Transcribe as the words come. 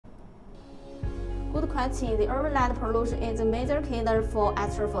question, the urban light pollution is a major killer for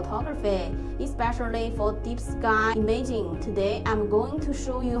astrophotography, especially for deep sky imaging. Today, I'm going to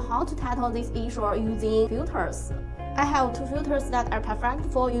show you how to tackle this issue using filters. I have two filters that are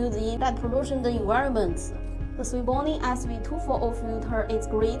perfect for using light pollution environments. The Svbony SV240 filter is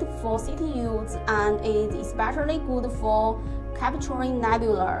great for city use and is especially good for capturing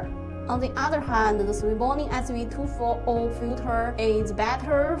nebula. On the other hand, the Svbony SV240 filter is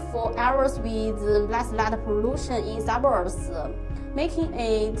better for areas with less light pollution in suburbs, making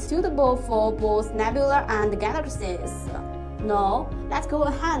it suitable for both nebula and galaxies. Now, let's go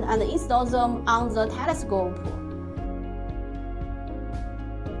ahead and install them on the telescope.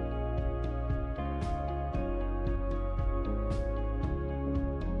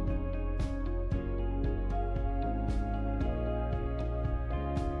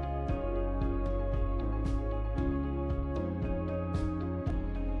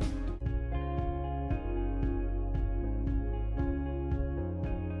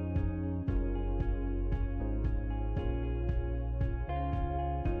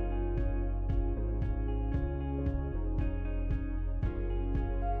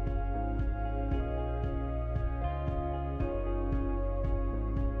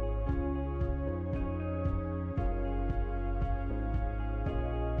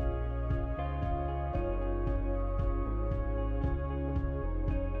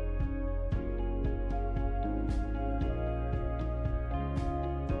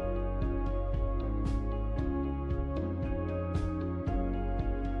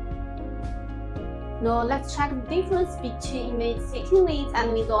 Now let's check the difference between image sitting with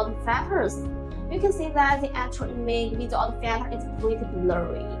and without filters. You can see that the actual image without filter is pretty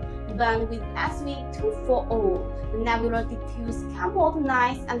blurry. But with SV240, the nebula details come out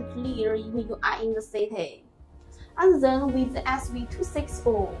nice and clear even you are in the city. And then with the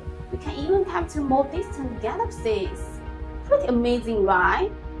SV260, we can even capture more distant galaxies. Pretty amazing,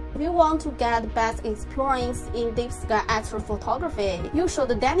 right? If you want to get the best experience in deep sky astrophotography, you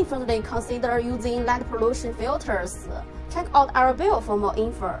should definitely consider using light pollution filters. Check out our video for more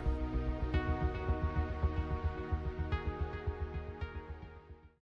info.